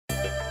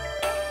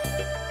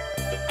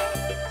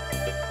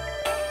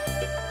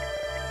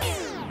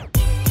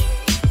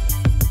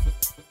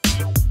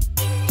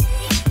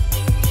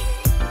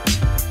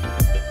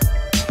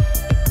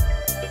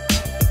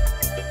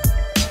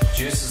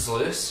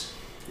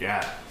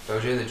Yeah.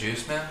 OJ the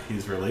Juice Man?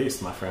 He's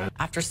released, my friend.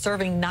 After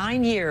serving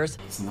 9 years.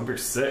 It's number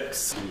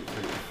 6. 2, 3,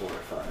 4,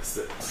 5,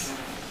 6.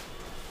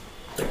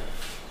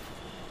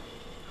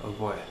 Oh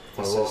boy.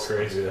 A little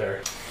crazy there.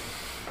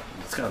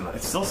 It's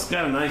still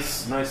got a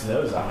nice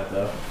nose on it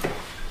though.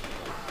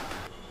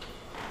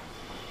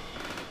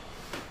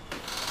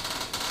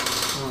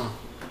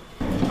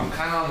 I'm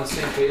kind of on the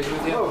same page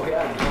with you. Oh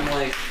god. I'm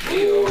like,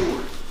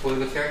 ew.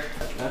 Look at there.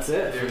 That's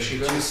it. There she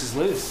goes. Juice is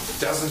loose.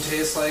 It doesn't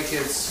taste like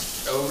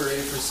it's over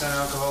 8%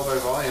 alcohol by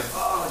volume.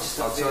 Oh,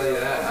 I'll tell you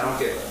that. I don't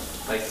get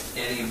like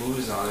any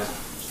booze on it.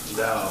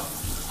 No.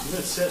 Even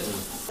it's sitting.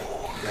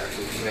 That's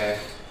okay.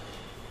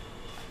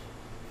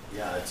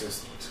 Yeah, it's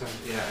just.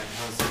 Yeah, it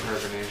has the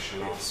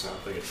carbonation also. I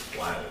think it's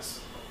flat as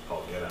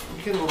all get out.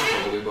 You get a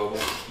little bubbly bubble,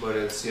 but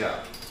it's,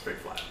 yeah. It's pretty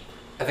flat.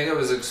 I think I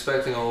was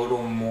expecting a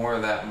little more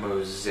of that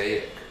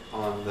mosaic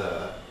on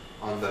the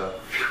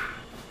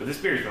But this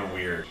beer's been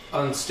weird.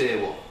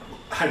 unstable.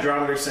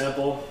 Hydrometer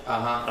sample.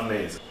 Uh-huh.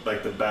 Amazing.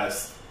 Like the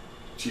best,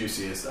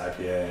 juiciest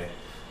IPA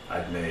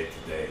I've made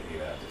to date. You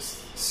know,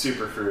 just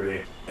super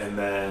fruity. And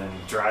then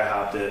dry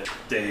hopped it.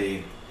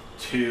 Day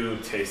 2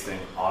 tasting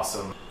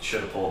awesome.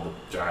 Should have pulled the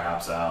dry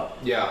hops out.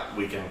 Yeah.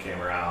 Weekend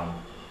came around.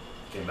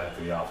 Came back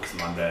to the office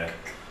Monday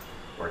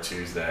or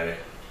Tuesday.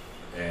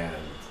 And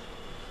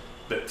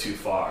a bit too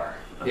far.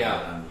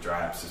 Yeah. And the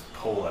dry hops just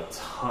pulled a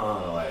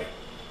ton of like,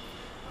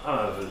 I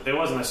don't know, it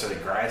wasn't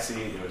necessarily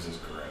grassy, it was just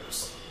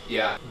gross.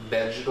 Yeah.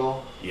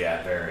 Vegetal.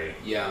 Yeah, very.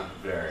 Yeah.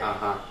 Very.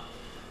 Uh-huh.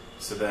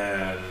 So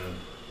then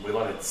we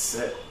let it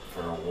sit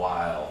for a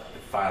while.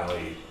 It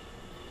finally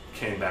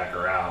came back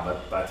around,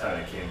 but by the time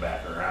it came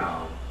back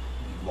around,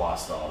 you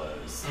lost all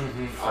those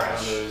fresh,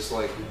 all those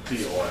like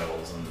the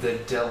oils and the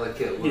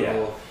delicate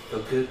little, the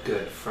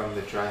good from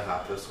the dry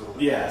hop. Those little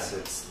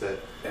acids that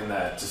and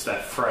that just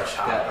that fresh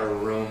hop, that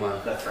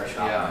aroma, that fresh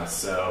hop.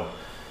 So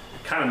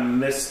kind of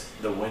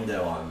missed the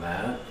window on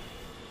that,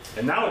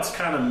 and now it's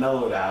kind of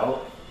mellowed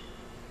out.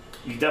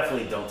 You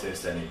definitely don't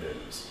taste any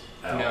booze.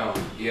 No,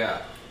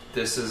 yeah,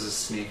 this is a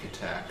sneak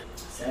attack.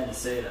 Sad to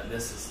say that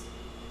this is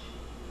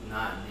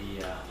not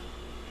the.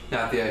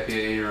 Not the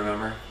IPA you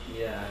remember.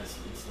 Yeah, it's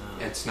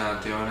not. It's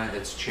not doing it.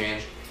 It's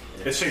changed.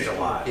 It's changed a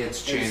lot.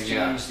 It's changed. It's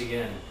changed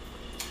again.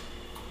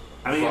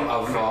 I mean,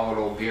 a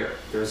volatile beer.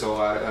 There's a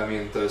lot. I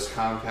mean, those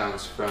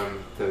compounds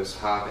from those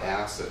hop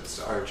acids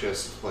are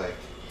just like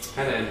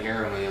kind of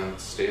inherently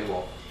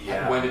unstable.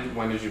 Yeah.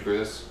 When did you brew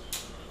this?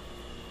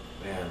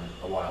 Man,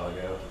 a while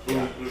ago.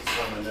 Yeah. It's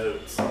on the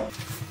notes.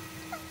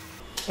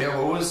 Yeah.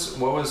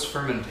 What was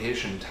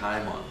fermentation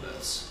time on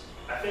this?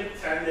 I think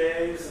 10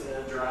 days and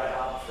then dry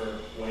hop for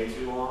way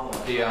too long.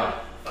 Like Yeah.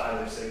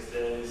 5 or 6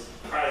 days.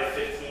 Probably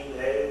 15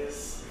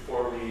 days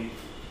before we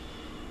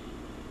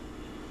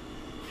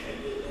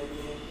end it,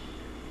 maybe.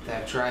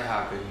 That dry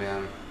hopping,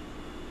 man.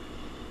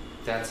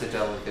 That's a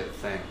delicate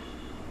thing.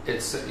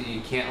 It's you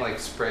can't like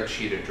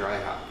spreadsheet a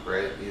dry hop,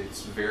 right?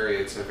 It's a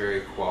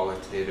very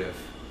qualitative.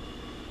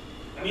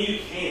 I mean, you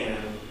can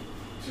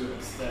to an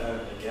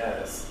extent, I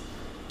guess.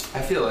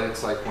 I feel like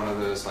it's like one of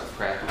those like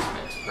practice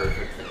makes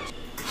perfect things.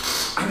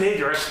 They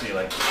directed me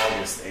like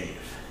August 8th.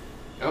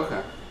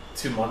 Okay.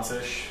 2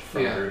 months-ish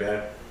from brew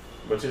day,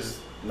 which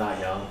is not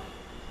young.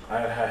 I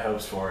had high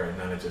hopes for it, and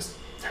then it just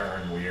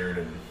turned weird,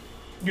 and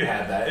you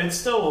had that.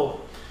 It's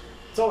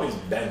always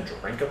been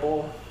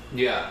drinkable.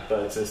 Yeah. But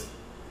it's just...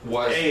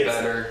 Was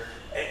better.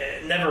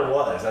 It never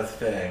was, that's the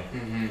thing.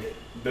 Mm-hmm.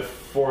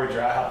 Before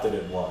dry hopped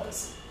it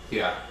was.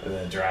 Yeah. And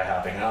then dry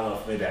hopping, I don't know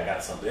if maybe I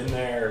got something in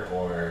there,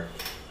 or...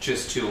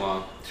 Just too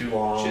long. Too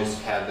long.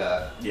 Just had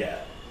that.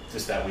 Yeah.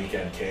 Just that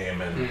weekend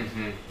came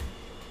and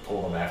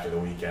pulled them after the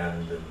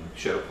weekend and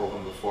should have pulled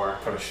them before.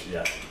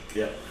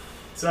 Yep.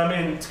 So I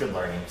mean, it's a good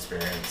learning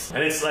experience,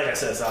 and it's like I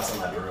said, it's not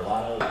something I brew a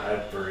lot of.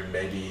 I've brewed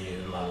maybe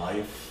in my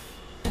life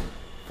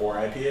 4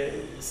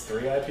 IPAs,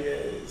 3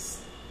 IPAs,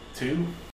 2.